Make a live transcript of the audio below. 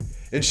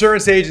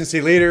Insurance agency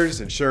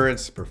leaders,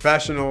 insurance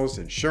professionals,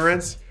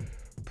 insurance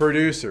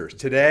producers.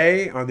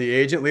 Today on the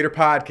Agent Leader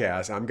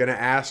Podcast, I'm going to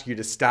ask you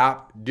to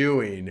stop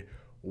doing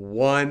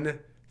one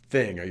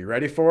thing. Are you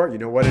ready for it? You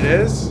know what it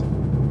is?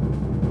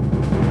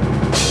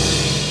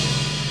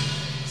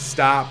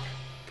 Stop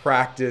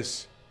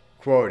practice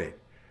quoting.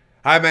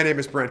 Hi, my name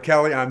is Brent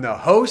Kelly. I'm the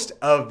host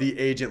of the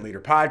Agent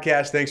Leader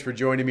Podcast. Thanks for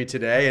joining me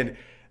today. And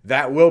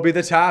that will be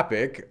the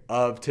topic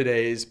of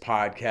today's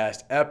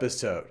podcast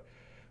episode.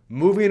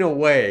 Moving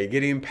away,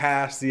 getting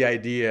past the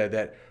idea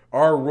that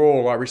our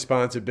role, our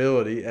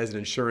responsibility as an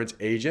insurance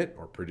agent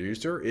or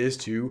producer is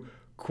to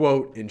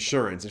quote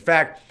insurance. In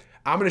fact,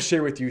 I'm going to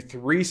share with you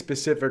 3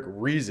 specific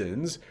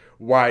reasons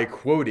why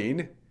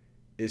quoting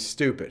is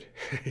stupid.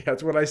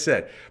 That's what I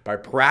said. By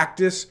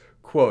practice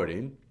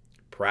quoting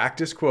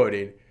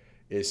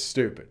is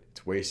stupid.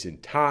 It's wasting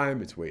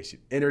time, it's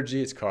wasting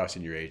energy, it's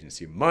costing your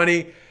agency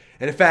money.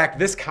 And in fact,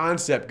 this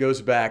concept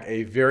goes back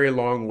a very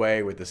long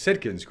way with the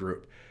Sitkins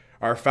Group.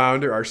 Our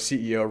founder, our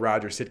CEO,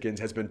 Roger Sitkins,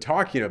 has been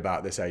talking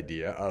about this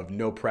idea of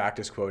no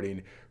practice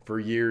quoting for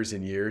years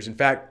and years. In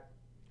fact,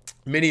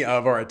 many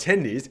of our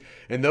attendees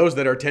and those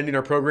that are attending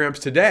our programs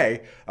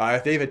today,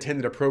 if they've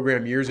attended a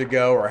program years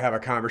ago or have a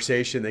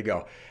conversation, they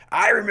go,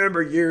 I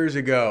remember years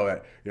ago,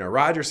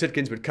 Roger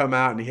Sitkins would come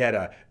out and he had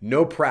a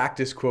no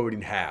practice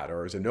quoting hat or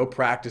it was a no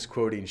practice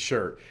quoting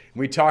shirt. And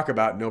we talk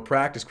about no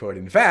practice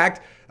quoting. In fact,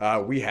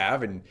 we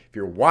have, and if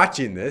you're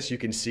watching this, you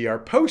can see our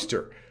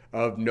poster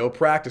of no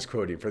practice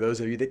quoting. For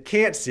those of you that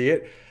can't see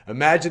it,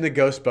 imagine the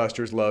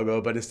Ghostbusters logo,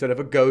 but instead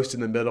of a ghost in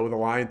the middle with a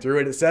line through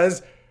it, it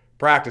says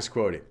practice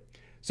quoting.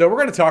 So we're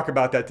going to talk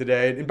about that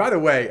today. And by the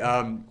way,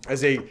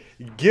 as a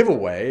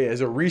giveaway,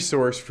 as a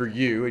resource for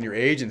you and your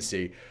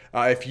agency,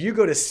 if you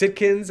go to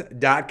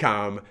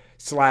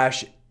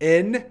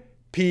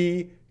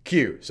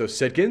sitkins.com/NPQ, so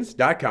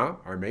sitkins.com,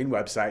 our main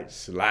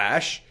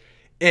website,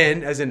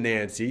 /N as in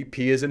Nancy,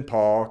 P as in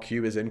Paul,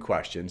 Q as in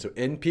question. So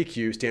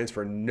NPQ stands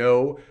for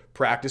no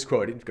practice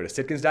quoting. Go to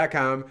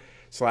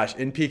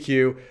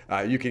sitkins.com/NPQ.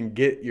 You can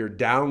get your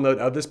download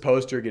of this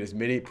poster,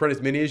 print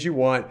as many as you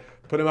want,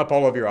 put them up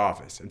all over your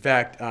office. In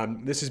fact,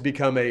 this has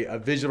become a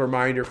visual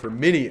reminder for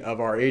many of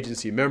our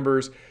agency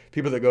members,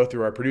 people that go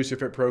through our Producer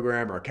Fit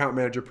program, our Account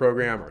Manager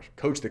program, our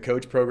Coach the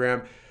Coach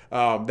program,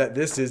 that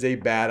this is a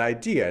bad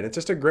idea. And it's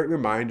just a great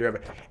reminder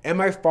of,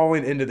 am I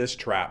falling into this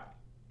trap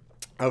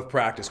of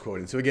practice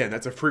quoting? So again,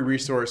 that's a free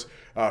resource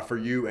for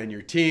you and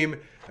your team.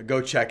 Go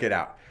check it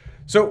out.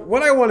 So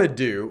what I want to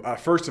do,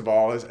 first of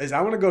all, is I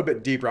want to go a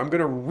bit deeper. I'm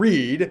going to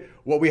read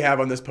what we have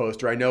on this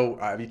poster. I know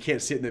you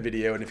can't see it in the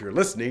video, and if you're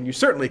listening, you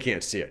certainly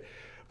can't see it.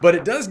 But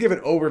it does give an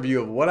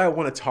overview of what I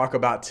want to talk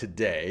about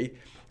today.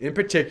 In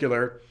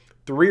particular,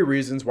 3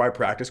 reasons why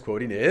practice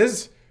quoting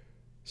is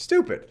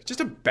stupid. It's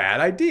just a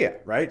bad idea,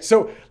 right?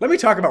 So let me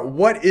talk about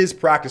what is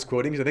practice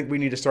quoting, because I think we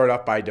need to start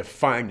off by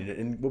defining it.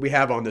 And what we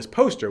have on this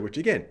poster, which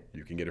again,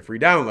 you can get a free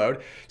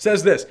download,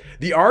 says this: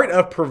 the art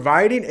of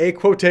providing a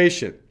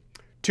quotation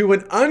to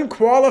an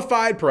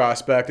unqualified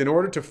prospect in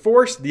order to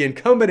force the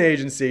incumbent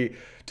agency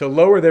to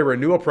lower their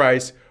renewal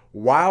price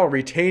while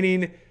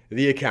retaining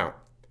the account.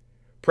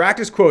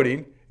 Practice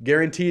quoting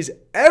guarantees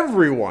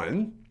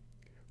everyone,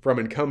 from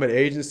incumbent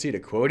agency to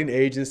quoting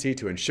agency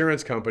to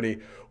insurance company,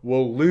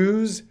 will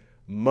lose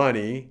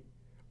money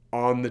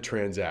on the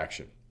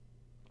transaction.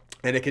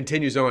 And it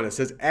continues on. It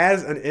says,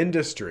 as an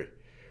industry,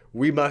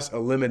 we must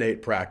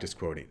eliminate practice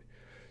quoting.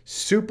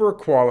 Super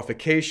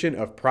qualification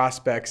of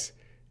prospects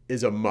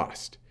is a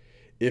must.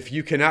 If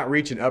you cannot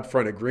reach an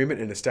upfront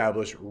agreement and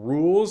establish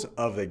rules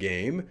of the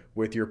game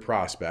with your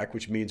prospect,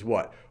 which means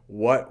what?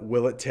 What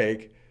will it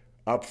take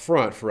up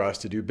front for us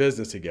to do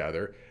business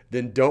together?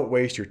 Then don't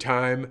waste your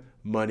time,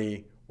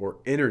 money, or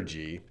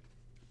energy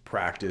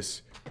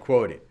practice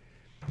quoting.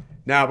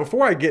 Now,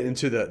 before I get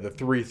into the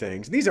 3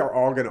 things, these are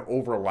all going to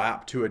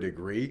overlap to a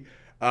degree.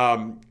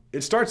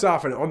 It starts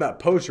off, and on that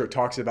poster, it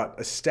talks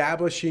about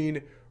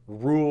establishing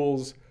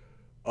rules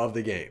of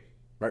the game,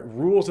 right?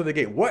 Rules of the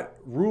game. What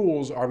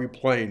rules are we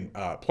playing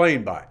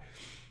by?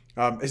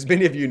 As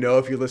many of you know,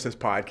 if you listen to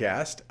this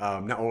podcast,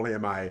 not only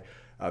am I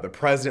the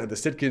president of the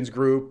Sitkins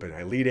Group, and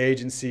I lead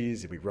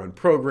agencies, and we run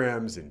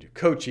programs and do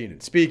coaching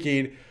and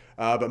speaking.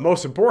 But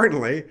most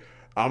importantly,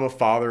 I'm a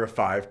father of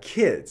 5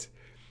 kids.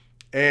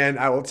 And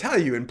I will tell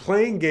you, in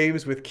playing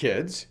games with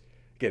kids,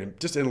 again,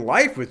 just in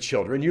life with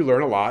children, you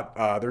learn a lot.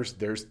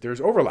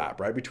 There's overlap,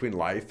 right, between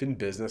life and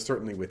business,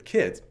 certainly with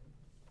kids.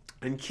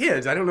 And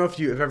kids, I don't know if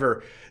you have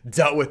ever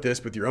dealt with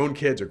this with your own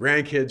kids or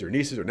grandkids or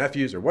nieces or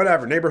nephews or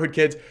whatever, neighborhood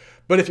kids.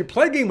 But if you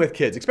play a game with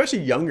kids,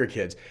 especially younger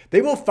kids,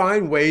 they will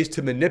find ways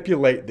to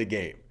manipulate the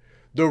game.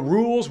 The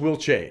rules will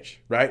change,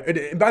 right?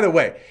 And by the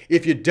way,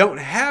 if you don't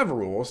have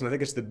rules, and I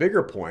think it's the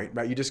bigger point,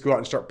 right? You just go out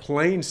and start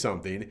playing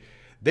something,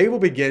 they will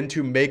begin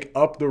to make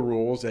up the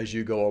rules as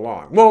you go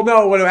along. Well,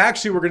 no, what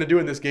actually we're going to do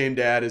in this game,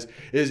 Dad, is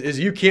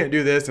you can't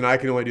do this and I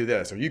can only do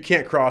this. Or you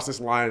can't cross this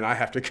line and I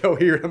have to go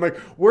here. And I'm like,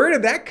 where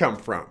did that come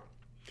from?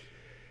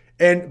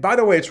 And by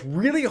the way, it's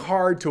really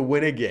hard to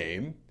win a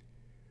game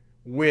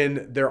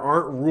when there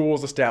aren't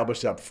rules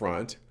established up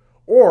front,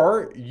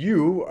 or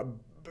you,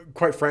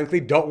 quite frankly,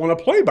 don't want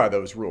to play by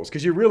those rules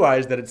because you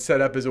realize that it's set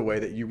up as a way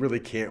that you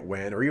really can't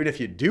win, or even if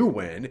you do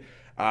win,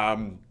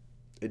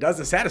 it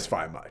doesn't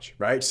satisfy much,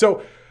 right?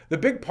 So the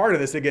big part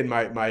of this, again,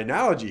 my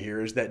analogy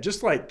here is that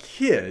just like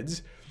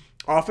kids,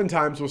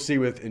 oftentimes we'll see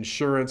with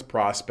insurance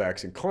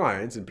prospects and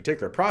clients, in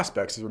particular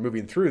prospects, as we're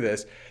moving through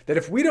this, that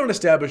if we don't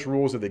establish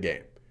rules of the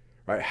game,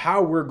 right,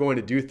 how we're going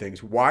to do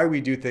things, why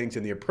we do things,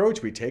 and the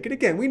approach we take, and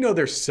again, we know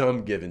there's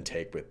some give and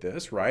take with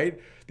this, right?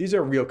 These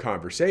are real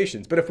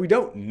conversations, but if we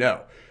don't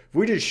know, if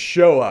we just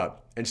show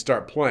up and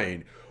start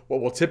playing,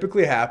 what will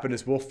typically happen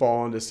is we'll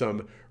fall into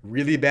some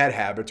really bad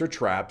habits or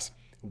traps,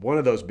 one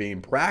of those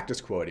being practice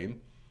quoting,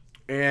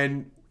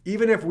 and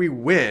even if we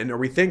win or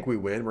we think we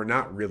win, we're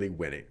not really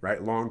winning,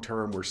 right? Long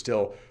term, we're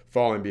still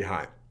falling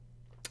behind.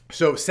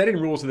 So setting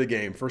rules of the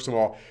game, first of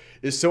all,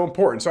 is so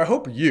important. So I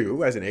hope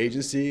you, as an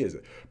agency, as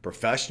a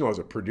professional, as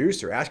a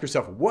producer, ask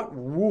yourself, what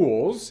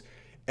rules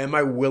am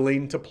I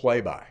willing to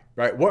play by,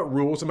 right? What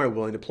rules am I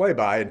willing to play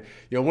by? And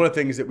one of the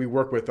things that we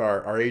work with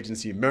our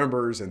agency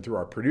members and through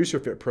our Producer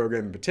Fit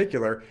program in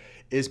particular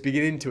is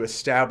beginning to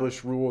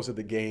establish rules of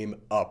the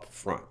game up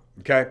front.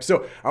 Okay,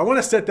 so I want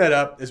to set that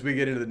up as we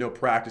get into the no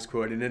practice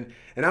quoting, and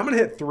I'm going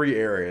to hit 3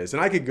 areas,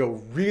 and I could go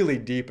really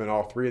deep in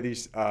all 3 of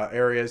these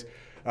areas,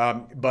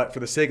 but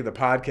for the sake of the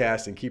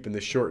podcast and keeping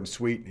this short and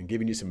sweet and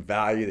giving you some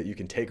value that you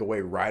can take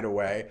away right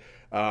away,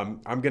 I'm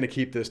going to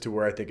keep this to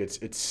where I think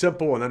it's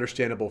simple and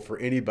understandable for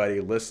anybody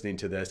listening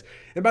to this.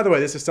 And by the way,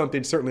 this is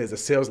something certainly as a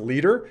sales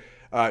leader,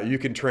 you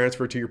can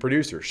transfer to your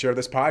producer, share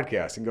this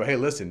podcast, and go, hey,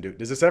 listen, dude,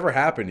 does this ever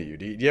happen to you?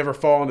 Do you ever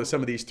fall into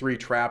some of these 3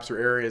 traps or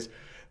areas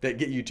that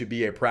get you to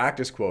be a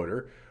practice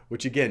quoter,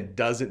 which again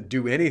doesn't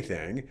do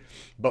anything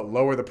but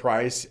lower the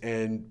price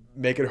and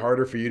make it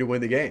harder for you to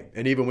win the game.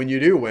 And even when you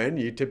do win,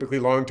 you typically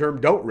long-term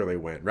don't really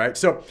win, right?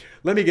 So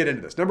let me get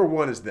into this. Number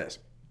 1 is this,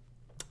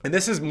 and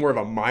this is more of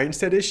a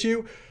mindset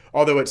issue,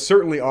 although it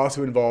certainly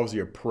also involves the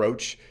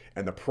approach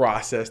and the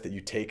process that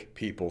you take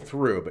people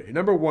through. But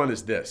number 1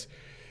 is this: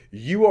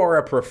 you are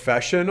a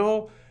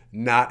professional,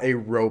 not a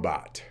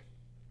robot.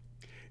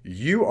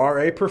 You are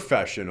a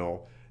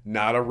professional,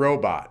 not a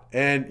robot.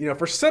 And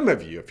for some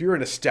of you, if you're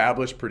an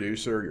established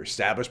producer, you're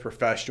established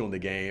professional in the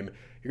game,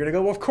 you're gonna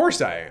go, well, of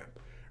course I am,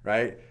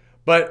 right?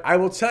 But I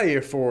will tell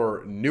you,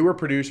 for newer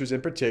producers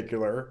in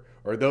particular,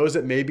 or those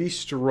that may be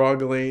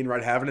struggling,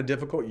 right, having a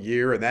difficult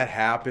year, and that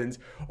happens,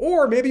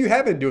 or maybe you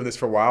have been doing this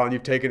for a while and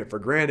you've taken it for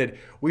granted,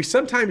 we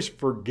sometimes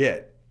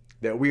forget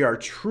that we are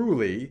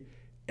truly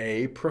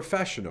a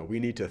professional. We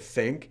need to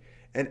think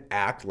and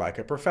act like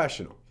a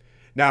professional.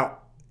 Now,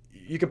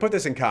 you can put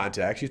this in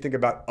context. You think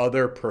about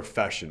other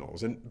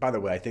professionals. And by the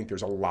way, I think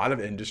there's a lot of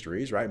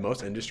industries, right?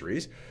 Most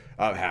industries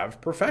have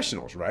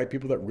professionals, right?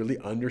 People that really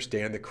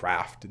understand the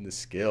craft and the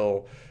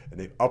skill, and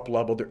they've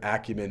up-leveled their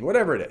acumen,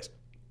 whatever it is.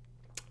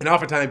 And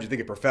oftentimes you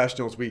think of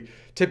professionals, we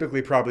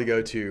typically probably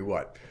go to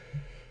what?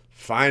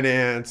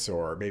 Finance,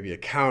 or maybe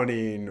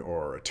accounting,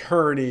 or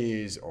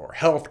attorneys, or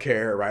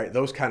healthcare, right?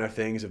 Those kind of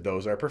things, if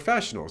those are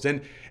professionals.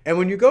 And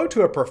when you go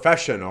to a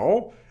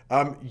professional,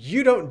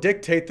 you don't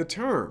dictate the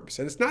terms.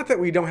 And it's not that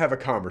we don't have a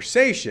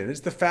conversation. It's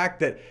the fact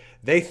that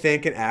they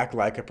think and act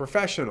like a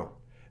professional.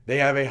 They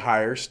have a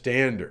higher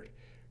standard,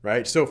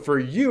 right? So for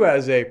you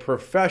as a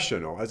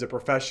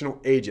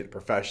professional agent,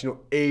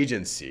 professional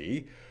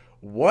agency,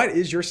 what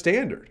is your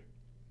standard,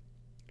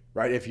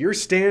 right? If your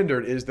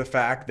standard is the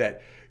fact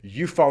that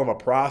you follow a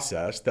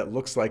process that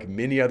looks like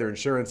many other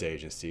insurance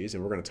agencies,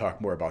 and we're going to talk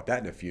more about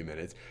that in a few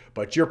minutes,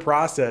 but your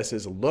process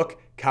is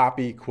look,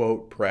 copy,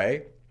 quote,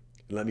 pray.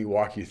 Let me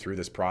walk you through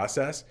this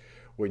process.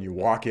 When you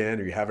walk in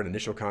or you have an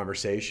initial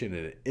conversation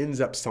and it ends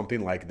up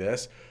something like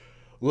this,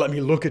 let me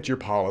look at your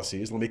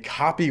policies. Let me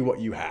copy what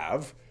you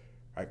have,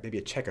 right?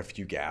 Maybe check a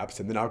few gaps,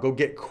 and then I'll go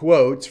get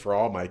quotes for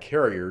all my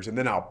carriers, and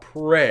then I'll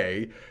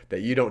pray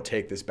that you don't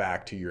take this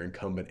back to your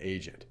incumbent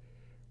agent,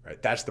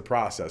 right? That's the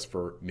process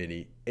for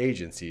many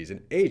agencies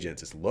and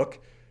agents, is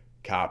look,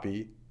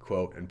 copy,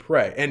 quote, and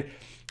pray. And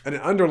an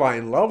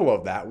underlying level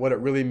of that, what it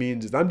really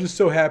means is, I'm just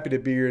so happy to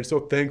be here and so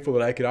thankful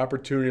that I could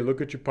opportunity to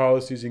look at your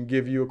policies and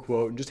give you a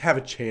quote and just have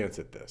a chance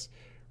at this,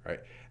 right?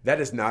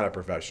 That is not a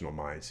professional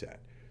mindset.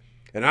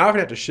 And I often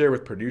have to share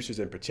with producers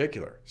in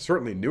particular,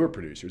 certainly newer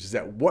producers, is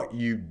that what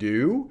you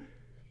do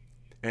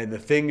and the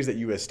things that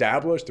you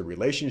establish, the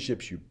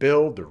relationships you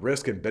build, the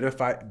risk and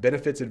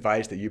benefits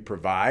advice that you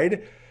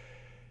provide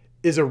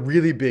is a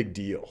really big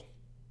deal.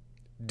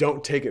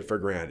 Don't take it for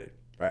granted.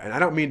 Right? And I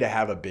don't mean to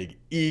have a big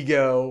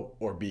ego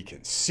or be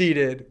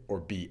conceited or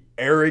be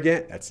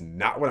arrogant. That's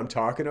not what I'm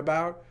talking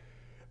about.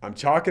 I'm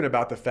talking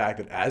about the fact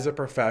that as a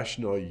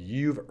professional,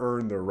 you've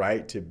earned the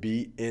right to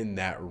be in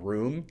that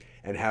room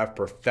and have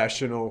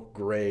professional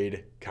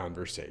grade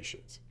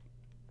conversations.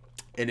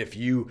 And if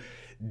you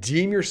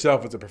deem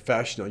yourself as a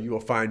professional, you will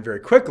find very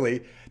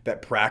quickly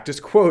that practice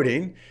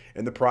quoting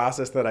and the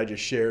process that I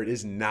just shared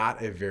is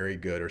not a very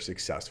good or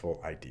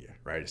successful idea,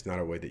 right? It's not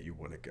a way that you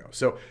want to go.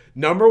 So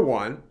number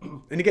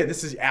 1, and again,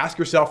 this is ask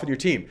yourself and your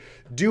team,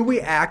 do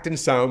we act and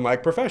sound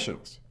like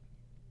professionals,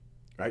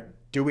 right?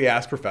 Do we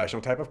ask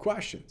professional type of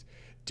questions?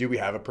 Do we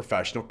have a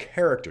professional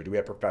character? Do we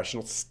have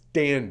professional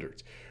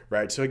standards?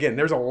 Right? So again,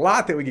 there's a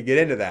lot that we could get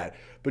into that,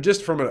 but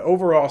just from an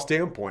overall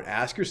standpoint,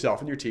 ask yourself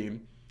and your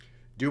team,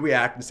 do we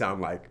act and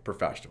sound like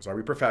professionals? Are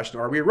we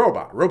professional? Are we a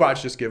robot?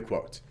 Robots just give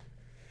quotes.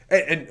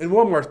 And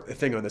one more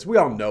thing on this. We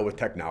all know with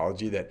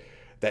technology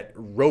that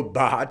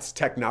robots,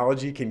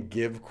 technology can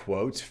give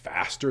quotes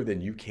faster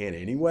than you can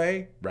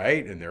anyway,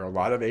 right? And there are a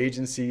lot of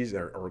agencies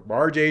or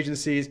large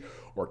agencies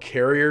or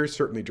carriers,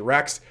 certainly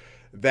directs,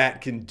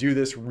 that can do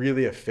this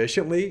really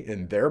efficiently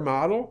in their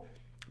model.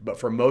 But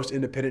for most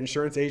independent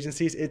insurance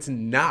agencies, it's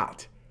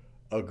not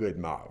a good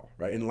model,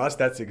 right? Unless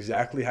that's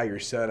exactly how you're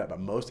set up. But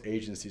most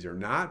agencies are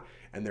not,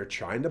 and they're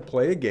trying to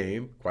play a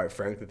game, quite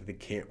frankly, that they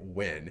can't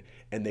win,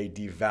 and they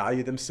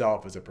devalue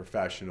themselves as a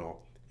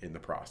professional in the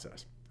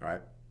process, all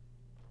right?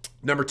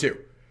 Number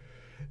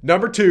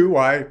two,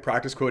 why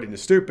practice quoting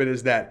is stupid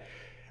is that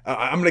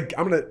I'm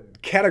gonna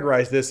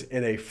categorize this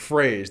in a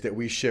phrase that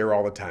we share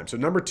all the time. So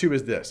number 2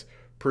 is this: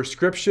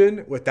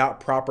 prescription without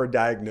proper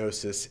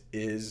diagnosis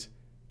is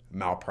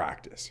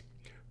malpractice.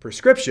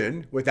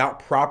 Prescription without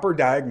proper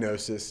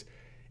diagnosis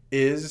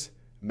is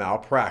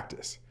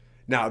malpractice.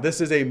 Now,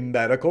 this is a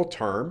medical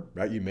term,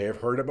 right? You may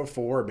have heard it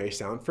before. It may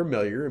sound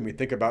familiar. And we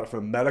think about it from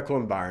a medical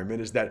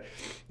environment is that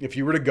if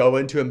you were to go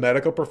into a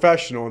medical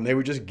professional and they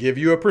would just give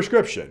you a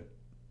prescription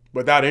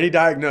without any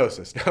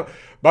diagnosis. Now,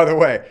 by the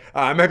way,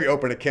 I might be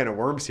opening a can of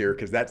worms here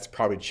because that's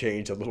probably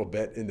changed a little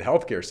bit in the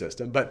healthcare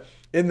system. But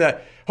in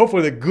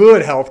hopefully the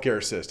good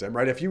healthcare system,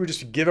 right? If you would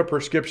just give a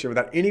prescription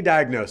without any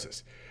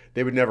diagnosis,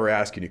 they would never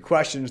ask you any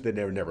questions. They'd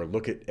never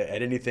look at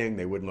anything.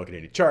 They wouldn't look at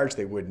any charts.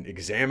 They wouldn't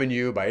examine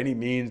you by any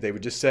means. They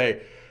would just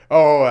say,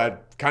 oh, it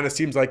kind of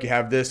seems like you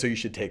have this, so you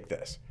should take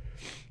this,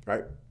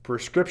 right?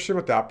 Prescription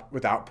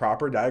without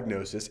proper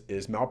diagnosis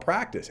is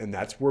malpractice, and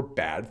that's where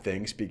bad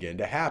things begin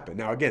to happen.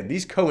 Now, again,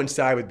 these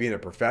coincide with being a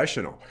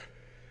professional,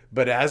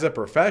 but as a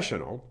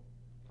professional,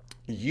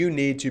 you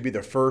need to be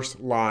the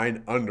first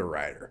line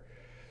underwriter.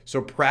 So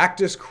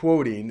practice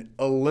quoting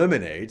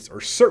eliminates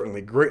or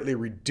certainly greatly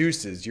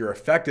reduces your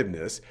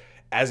effectiveness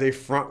as a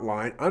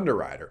frontline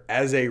underwriter,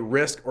 as a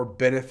risk or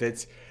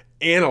benefits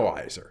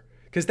analyzer,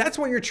 because that's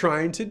what you're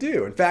trying to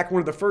do. In fact,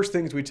 one of the first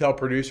things we tell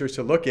producers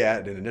to look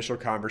at in an initial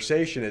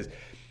conversation is,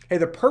 hey,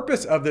 the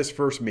purpose of this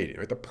first meeting,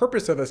 right? The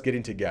purpose of us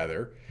getting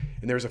together,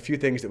 and there's a few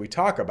things that we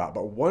talk about,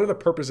 but one of the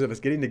purposes of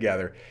us getting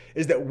together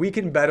is that we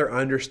can better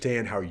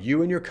understand how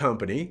you and your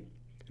company,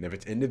 and if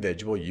it's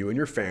individual, you and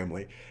your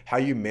family, how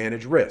you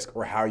manage risk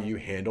or how you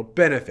handle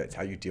benefits,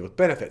 how you deal with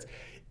benefits.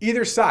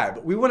 Either side,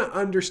 but we want to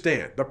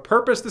understand. The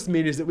purpose of this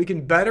meeting is that we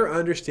can better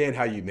understand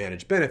how you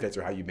manage benefits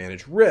or how you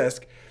manage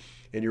risk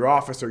in your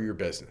office or your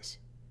business.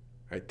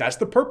 Right? That's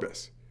the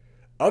purpose.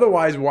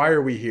 Otherwise, why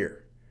are we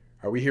here?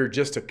 Are we here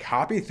just to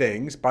copy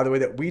things, by the way,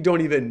 that we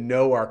don't even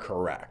know are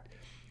correct?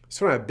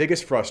 It's one of my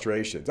biggest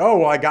frustrations. Oh,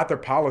 well, I got their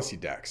policy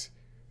decks.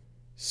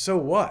 So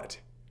what?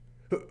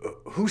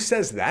 Who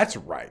says that's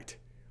right?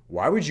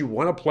 Why would you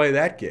want to play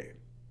that game,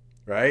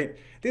 right?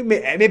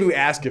 Maybe we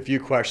ask a few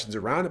questions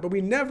around it, but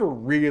we never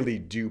really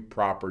do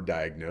proper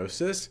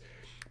diagnosis.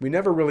 We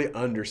never really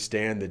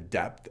understand the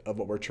depth of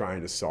what we're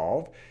trying to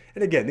solve.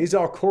 And again, these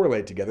all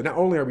correlate together. Not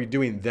only are we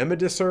doing them a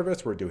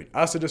disservice, we're doing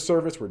us a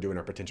disservice, we're doing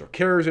our potential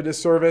carriers a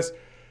disservice.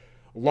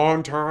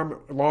 Long term,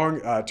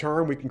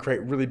 we can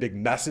create really big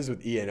messes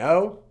with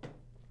E&O.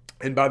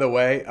 And by the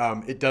way,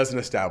 it doesn't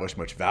establish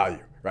much value,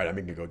 right? I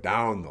mean, you can go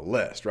down the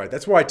list, right?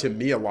 That's why, to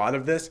me, a lot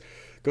of this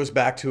goes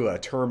back to a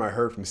term I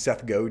heard from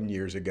Seth Godin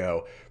years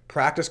ago.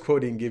 Practice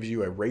quoting gives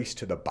you a race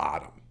to the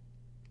bottom.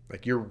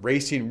 Like you're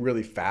racing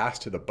really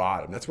fast to the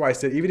bottom. That's why I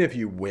said even if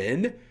you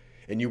win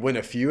and you win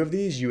a few of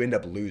these, you end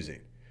up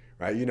losing,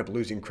 right? You end up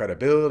losing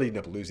credibility, you end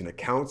up losing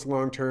accounts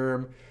long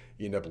term,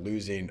 you end up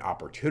losing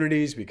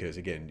opportunities because,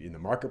 again, in the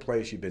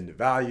marketplace, you've been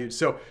devalued.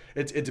 So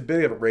it's a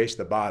bit of a race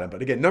to the bottom.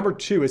 But again, number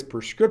 2 is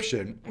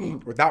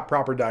prescription without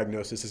proper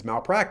diagnosis is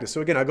malpractice.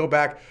 So again, I go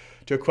back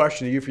to a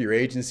question to you for your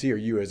agency or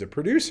you as a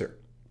producer.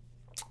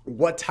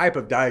 What type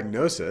of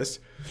diagnosis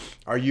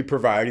are you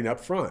providing up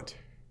front?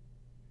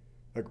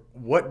 Like,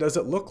 what does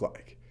it look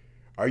like?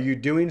 Are you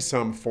doing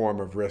some form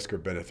of risk or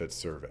benefit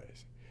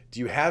surveys? Do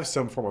you have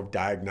some form of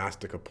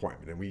diagnostic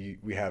appointment? And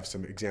we have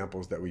some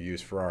examples that we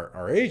use for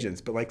our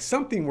agents, but like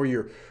something where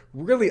you're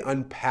really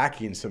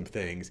unpacking some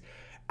things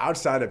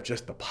outside of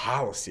just the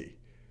policy.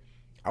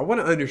 I want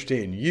to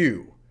understand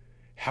you,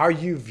 how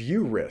you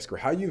view risk or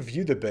how you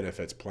view the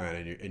benefits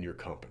plan in your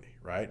company,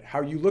 right?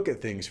 How you look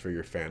at things for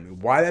your family,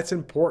 why that's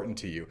important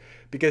to you.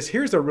 Because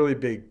here's a really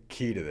big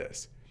key to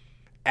this.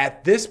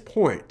 At this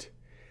point,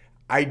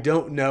 I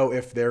don't know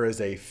if there is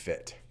a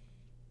fit.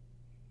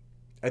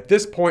 At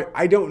this point,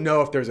 I don't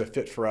know if there's a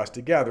fit for us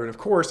together. And of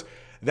course,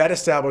 that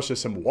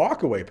establishes some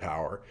walkaway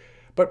power.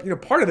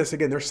 But part of this,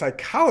 again, there's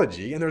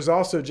psychology and there's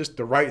also just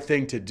the right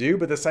thing to do.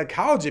 But the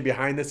psychology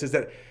behind this is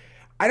that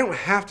I don't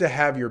have to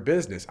have your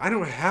business. I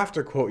don't have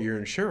to quote your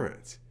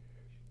insurance.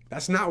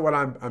 That's not what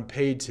I'm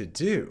paid to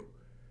do.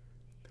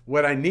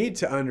 What I need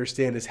to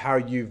understand is how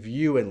you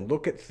view and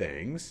look at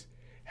things,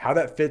 how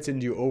that fits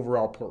into your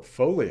overall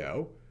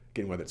portfolio,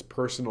 again, whether it's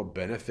personal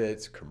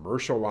benefits,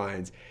 commercial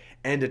lines,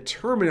 and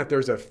determine if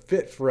there's a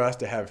fit for us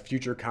to have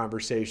future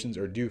conversations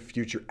or do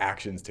future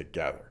actions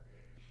together.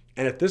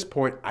 And at this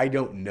point, I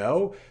don't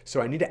know,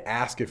 so I need to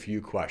ask a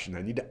few questions.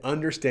 I need to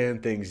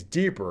understand things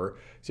deeper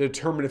to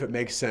determine if it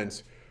makes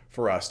sense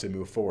for us to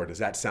move forward. Does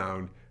that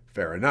sound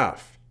fair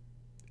enough?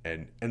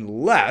 And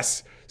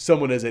unless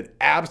someone is an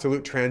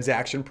absolute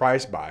transaction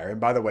price buyer, and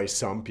by the way,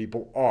 some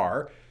people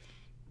are,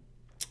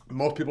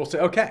 most people say,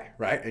 okay,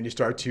 right? And you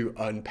start to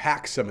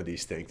unpack some of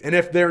these things. And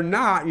if they're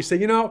not, you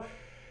say,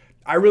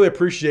 I really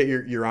appreciate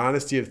your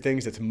honesty of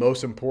things that's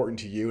most important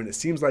to you. And it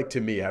seems like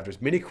to me, after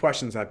as many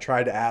questions I've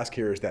tried to ask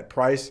here, is that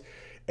price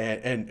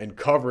and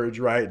coverage,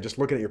 right? Just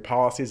looking at your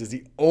policies is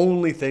the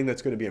only thing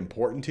that's going to be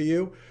important to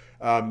you.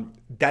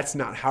 That's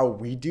not how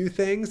we do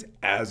things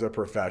as a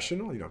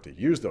professional. You don't have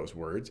to use those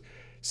words.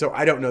 So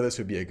I don't know this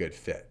would be a good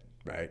fit,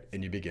 right?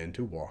 And you begin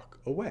to walk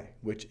away,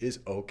 which is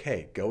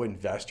okay. Go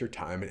invest your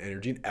time and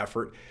energy and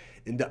effort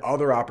into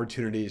other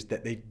opportunities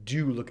that they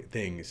do look at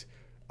things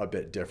a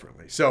bit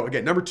differently. So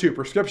again, number 2,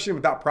 prescription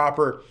without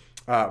proper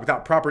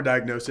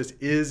diagnosis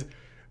is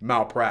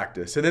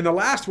malpractice. And then the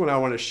last one I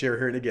want to share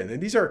here, and again, and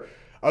these are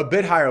a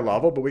bit higher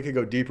level, but we can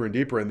go deeper and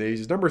deeper in these,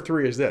 is number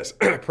 3 is this.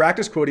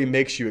 Practice quoting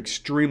makes you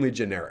extremely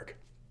generic.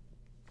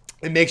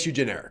 It makes you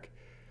generic.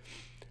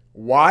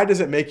 Why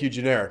does it make you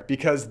generic?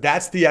 Because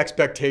that's the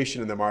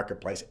expectation in the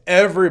marketplace.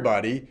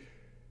 Everybody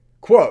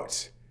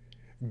quotes.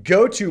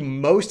 Go to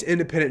most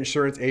independent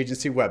insurance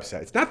agency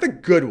websites, not the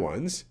good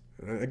ones.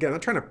 Again, I'm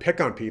not trying to pick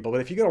on people,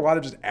 but if you go to a lot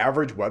of just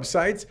average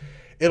websites,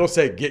 it'll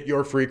say, get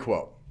your free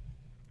quote.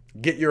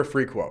 Get your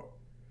free quote.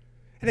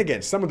 And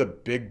again, some of the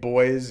big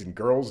boys and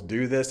girls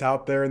do this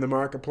out there in the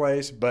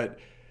marketplace, but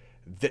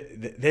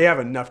they have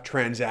enough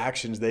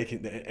transactions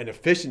and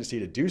efficiency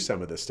to do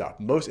some of this stuff.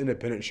 Most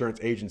independent insurance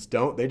agents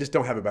don't. They just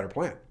don't have a better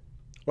plan.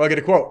 Well, I get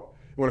a quote.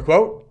 You want a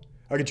quote?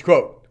 I'll get you a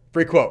quote.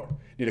 Free quote.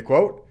 Need a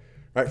quote?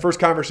 Right, first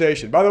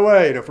conversation. By the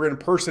way, if we're in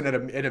person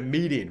at a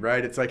meeting,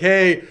 right, it's like,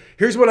 hey,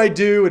 here's what I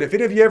do, and if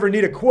any of you ever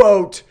need a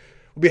quote,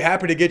 we'll be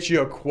happy to get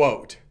you a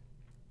quote.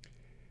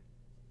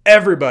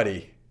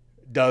 Everybody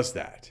does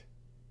that.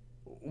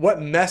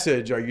 What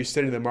message are you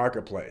sending to the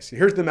marketplace?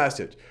 Here's the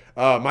message.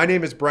 My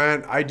name is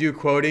Brent. I do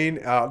quoting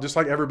just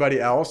like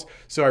everybody else,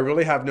 so I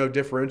really have no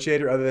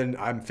differentiator other than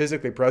I'm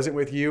physically present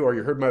with you, or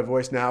you heard my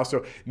voice now,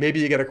 so maybe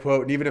you get a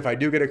quote, and even if I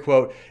do get a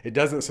quote, it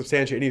doesn't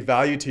substantiate any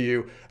value to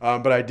you,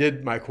 but I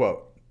did my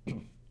quote.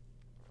 And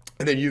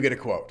then you get a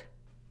quote.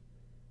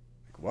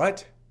 Like,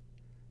 what?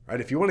 Right?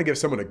 If you want to give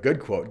someone a good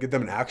quote, give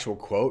them an actual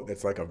quote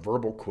that's like a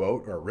verbal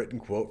quote or a written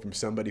quote from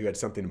somebody who had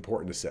something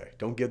important to say.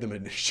 Don't give them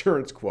an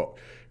insurance quote,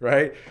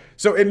 right?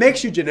 So it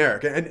makes you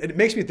generic. And it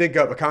makes me think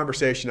of a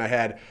conversation I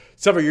had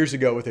several years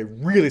ago with a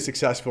really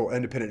successful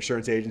independent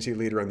insurance agency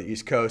leader on the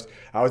East Coast.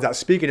 I was out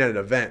speaking at an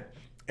event.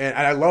 And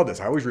I love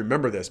this. I always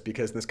remember this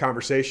because in this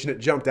conversation, it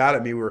jumped out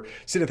at me. We were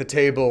sitting at the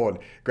table and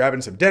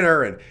grabbing some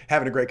dinner and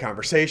having a great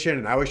conversation.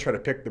 And I always try to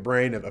pick the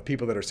brain of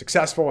people that are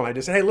successful. And I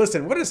just said, hey,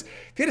 listen, if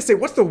you had to say,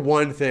 what's the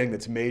one thing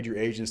that's made your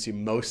agency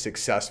most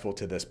successful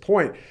to this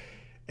point?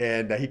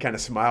 And he kind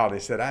of smiled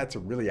and he said, it's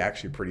really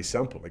actually pretty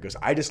simple. He goes,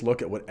 I just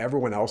look at what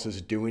everyone else is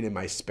doing in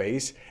my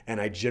space and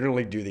I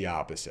generally do the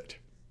opposite.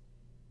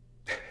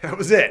 That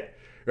was it,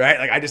 right?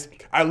 Like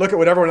I look at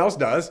what everyone else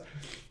does.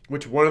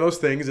 Which one of those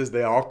things is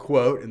they all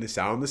quote and they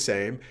sound the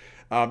same.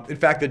 In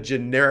fact, the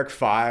generic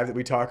 5 that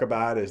we talk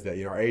about is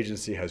that our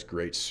agency has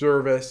great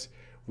service.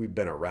 We've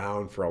been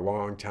around for a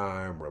long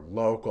time. We're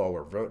local.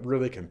 We're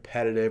really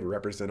competitive. We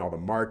represent all the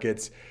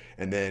markets.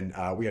 And then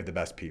we have the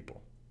best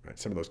people. Right?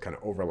 Some of those kind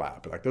of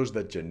overlap. But those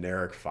are the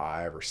generic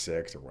 5 or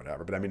 6 or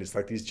whatever. But it's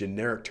like these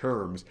generic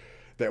terms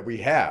that we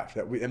have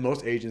and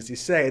most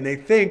agencies say. And they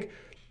think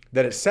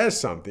that it says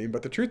something.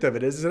 But the truth of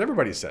it is that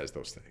everybody says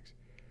those things.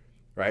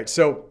 Right?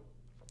 So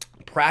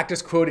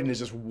practice quoting is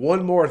just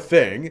one more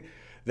thing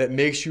that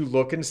makes you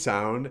look and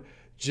sound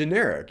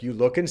generic. You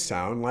look and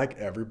sound like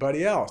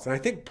everybody else. And I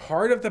think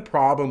part of the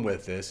problem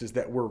with this is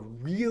that we're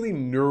really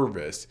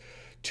nervous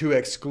to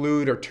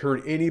exclude or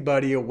turn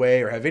anybody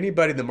away or have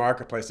anybody in the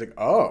marketplace like,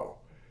 oh.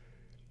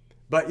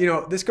 But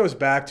this goes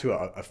back to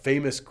a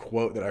famous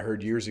quote that I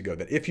heard years ago,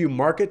 that if you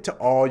market to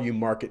all, you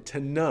market to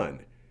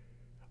none.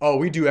 Oh,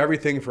 we do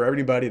everything for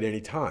everybody at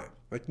any time.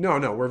 Like, no,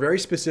 we're very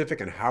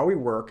specific in how we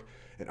work.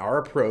 And our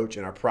approach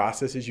and our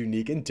process is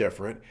unique and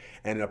different,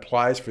 and it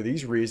applies for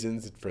these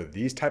reasons, for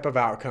these type of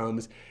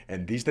outcomes,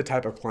 and these are the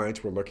type of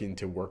clients we're looking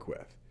to work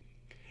with.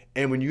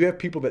 And when you have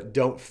people that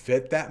don't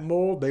fit that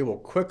mold, they will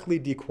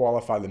quickly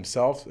dequalify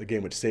themselves,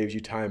 again, which saves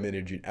you time,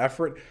 energy, and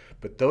effort.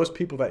 But those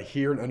people that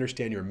hear and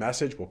understand your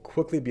message will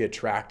quickly be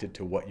attracted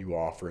to what you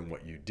offer and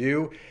what you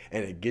do,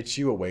 and it gets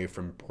you away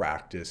from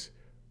practice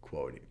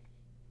quoting.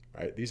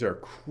 Right? These are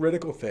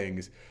critical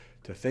things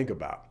to think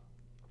about.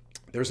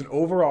 There's an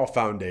overall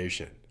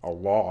foundation, a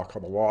law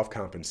called the law of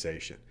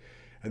compensation.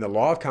 And the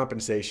law of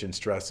compensation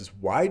stresses,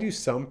 why do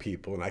some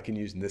people, and I can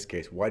use in this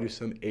case, why do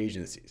some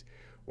agencies,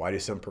 why do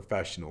some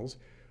professionals,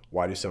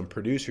 why do some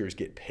producers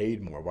get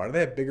paid more? Why do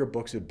they have bigger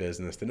books of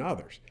business than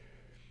others?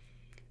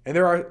 And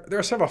there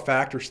are several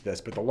factors to this,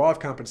 but the law of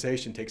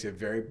compensation takes a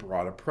very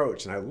broad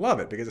approach. And I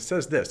love it because it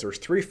says this: there's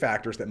three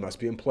factors that must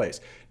be in place.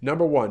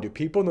 Number one, do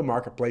people in the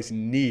marketplace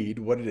need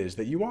what it is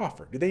that you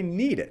offer? Do they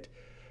need it?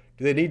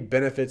 Do they need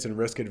benefits and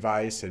risk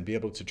advice and be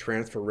able to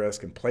transfer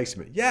risk and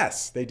placement?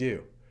 Yes, they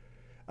do.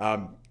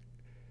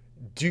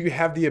 Do you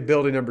have the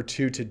ability, number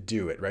two, to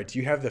do it, right? Do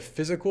you have the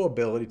physical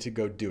ability to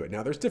go do it?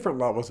 Now, there's different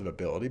levels of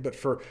ability, but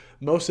for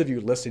most of you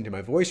listening to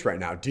my voice right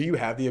now, do you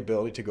have the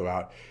ability to go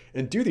out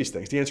and do these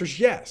things? The answer is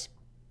yes,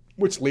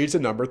 which leads to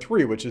number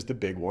three, which is the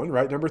big one,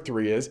 right? Number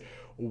three is,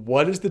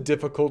 what is the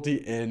difficulty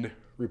in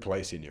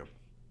replacing you?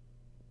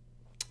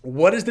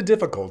 What is the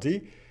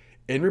difficulty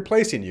in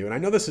replacing you? And I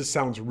know this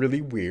sounds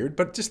really weird,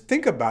 but just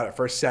think about it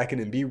for a second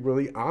and be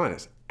really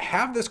honest.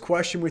 Have this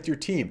question with your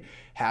team.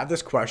 Have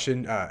this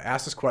question,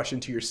 ask this question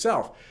to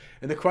yourself.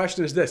 And the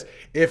question is this: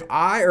 if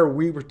I or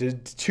we were to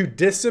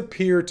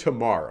disappear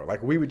tomorrow,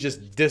 like we would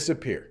just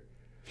disappear,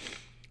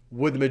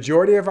 would the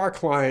majority of our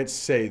clients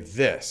say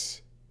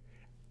this: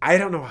 I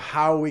don't know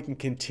how we can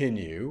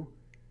continue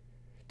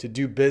to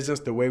do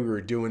business the way we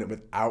were doing it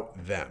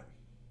without them,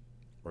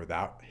 or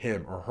without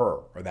him or her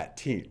or that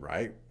team,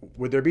 right?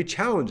 Would there be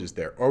challenges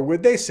there? Or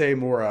would they say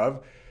more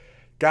of,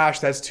 gosh,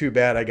 that's too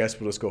bad, I guess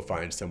we'll just go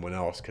find someone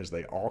else because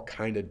they all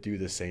kind of do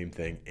the same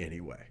thing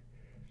anyway?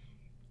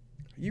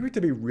 You have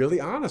to be really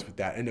honest with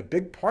that. And a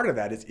big part of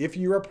that is if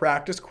you're a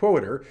practice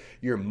quoter,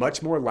 you're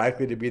much more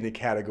likely to be in the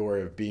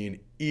category of being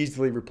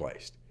easily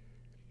replaced.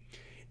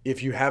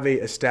 If you have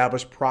a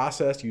established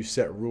process, you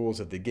set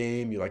rules of the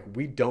game, you're like,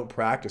 we don't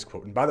practice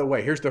quote. And by the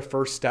way, here's the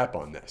first step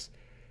on this.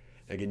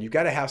 Again, you've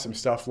got to have some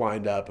stuff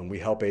lined up, and we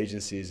help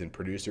agencies and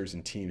producers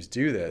and teams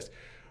do this.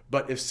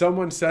 But if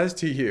someone says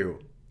to you,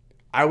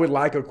 I would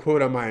like a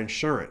quote on my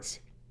insurance,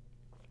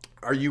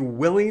 are you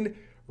willing,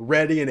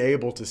 ready, and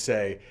able to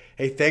say,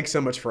 hey, thanks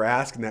so much for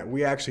asking that.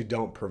 We actually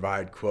don't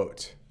provide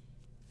quotes.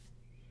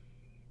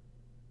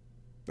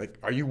 Like,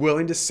 are you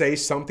willing to say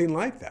something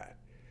like that?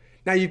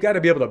 Now, you've got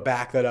to be able to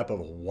back that up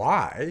of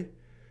why.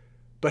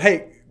 But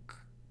hey,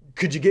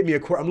 could you get me a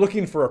quote? I'm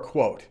looking for a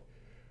quote.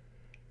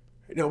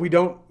 No, we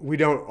don't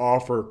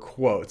offer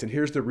quotes. And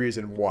here's the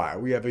reason why.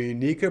 We have a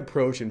unique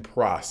approach and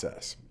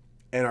process.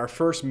 And our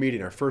first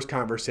meeting, our first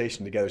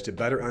conversation together is to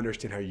better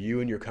understand how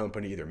you and your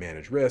company either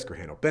manage risk or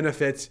handle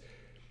benefits.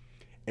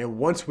 And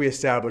once we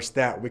establish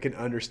that, we can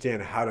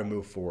understand how to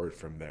move forward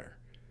from there.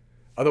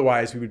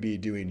 Otherwise, we would be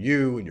doing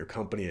you and your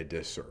company a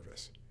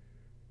disservice.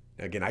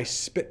 Now, again, I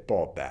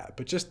spitballed that,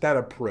 but just that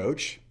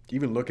approach,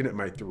 even looking at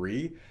my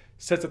three,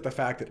 sets up the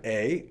fact that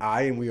A,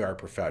 I and we are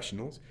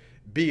professionals.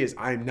 B is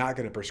I'm not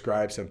going to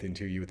prescribe something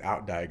to you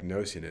without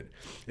diagnosing it.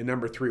 And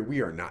number three, we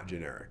are not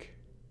generic.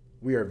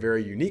 We are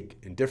very unique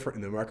and different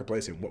in the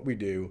marketplace in what we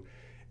do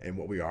and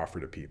what we offer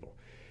to people.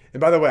 And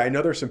by the way, I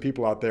know there's some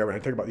people out there when I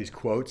think about these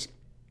quotes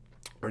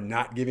or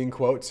not giving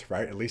quotes,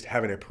 right? At least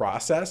having a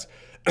process.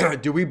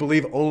 Do we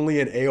believe only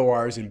in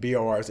AORs and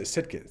BORs at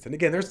Sitkins? And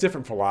again, there's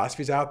different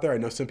philosophies out there. I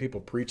know some people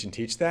preach and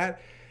teach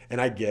that,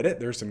 and I get it.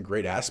 There's some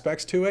great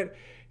aspects to it.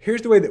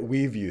 Here's the way that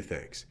we view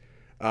things.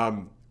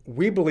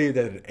 We believe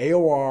that an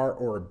AOR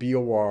or a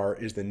BOR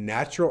is the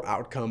natural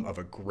outcome of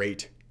a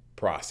great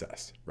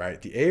process, right?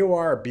 The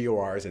AOR or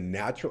BOR is a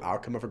natural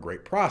outcome of a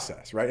great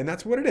process, right? And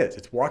that's what it is.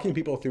 It's walking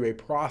people through a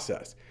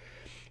process.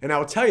 And I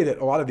will tell you that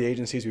a lot of the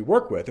agencies we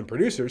work with and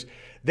producers,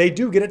 they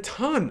do get a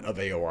ton of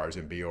AORs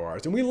and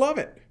BORs, and we love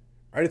it,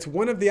 right? It's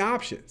one of the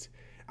options.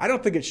 I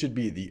don't think it should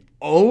be the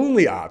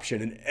only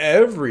option in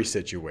every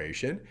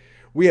situation.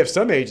 We have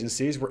some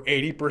agencies where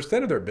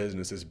 80% of their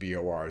business is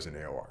BORs and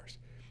AORs.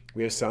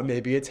 We have some,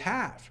 maybe it's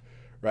half,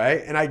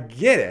 right? And I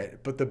get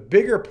it, but the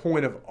bigger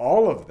point of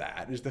all of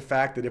that is the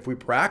fact that if we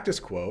practice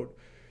quote,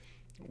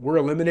 we're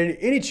eliminating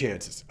any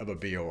chances of a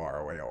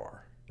BOR or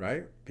AOR,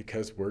 right?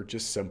 Because we're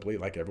just simply,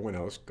 like everyone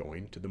else,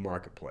 going to the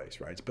marketplace,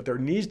 right? But there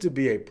needs to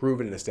be a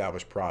proven and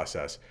established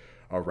process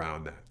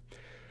around that.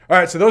 All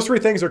right, so those three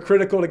things are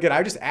critical to get.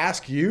 I just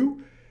ask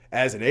you,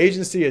 as an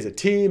agency, as a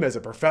team, as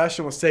a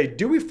professional, say,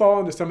 do we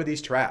fall into some of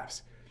these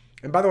traps?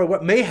 And by the way,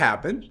 what may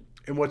happen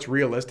and what's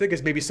realistic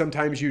is maybe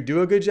sometimes you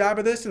do a good job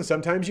of this and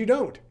sometimes you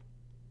don't.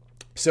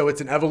 So it's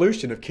an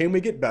evolution of can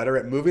we get better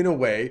at moving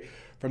away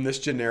from this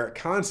generic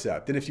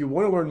concept? And if you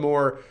want to learn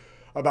more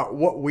about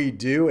what we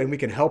do and we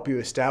can help you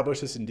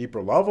establish this in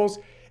deeper levels,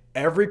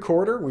 every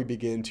quarter we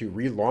begin to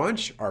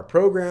relaunch our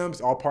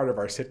programs, all part of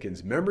our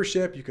Sitkins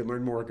membership. You can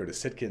learn more, go to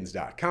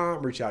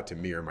sitkins.com, reach out to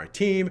me or my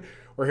team.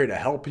 We're here to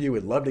help you.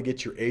 We'd love to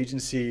get your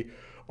agency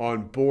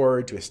on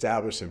board to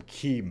establish some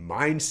key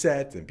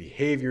mindsets and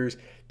behaviors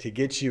to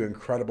get you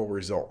incredible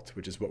results,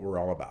 which is what we're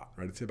all about,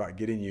 right? It's about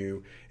getting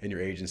you and your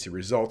agency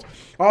results.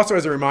 Also,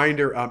 as a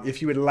reminder,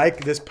 if you would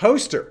like this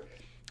poster,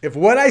 if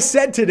what I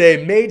said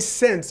today made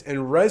sense and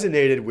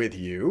resonated with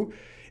you,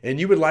 and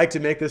you would like to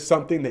make this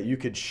something that you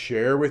could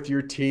share with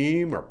your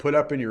team or put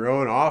up in your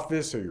own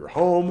office or your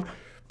home,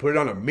 put it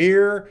on a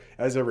mirror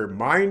as a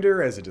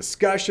reminder, as a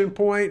discussion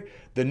point,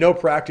 the no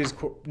practice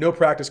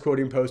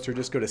quoting poster,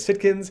 just go to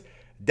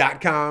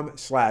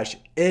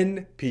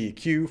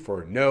sitkins.com/NPQ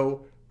for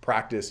no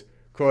practice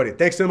quoting.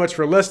 Thanks so much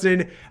for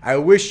listening. I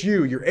wish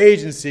you, your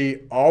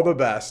agency, all the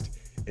best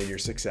in your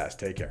success.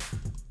 Take care.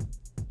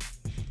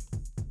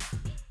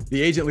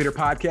 The Agent Leader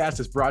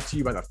Podcast is brought to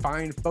you by the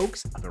fine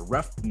folks of the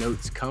Rough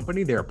Notes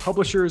Company. They are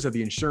publishers of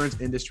the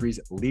insurance industry's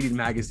leading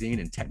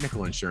magazine and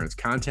technical insurance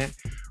content.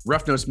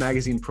 Rough Notes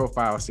magazine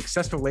profiles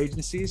successful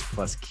agencies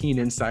plus keen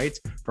insights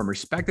from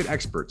respected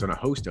experts on a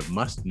host of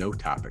must-know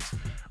topics.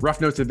 Rough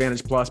Notes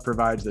Advantage Plus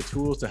provides the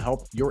tools to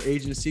help your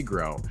agency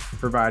grow,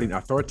 providing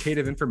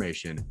authoritative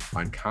information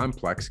on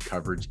complex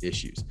coverage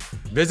issues.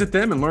 Visit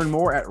them and learn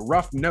more at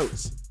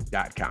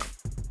roughnotes.com.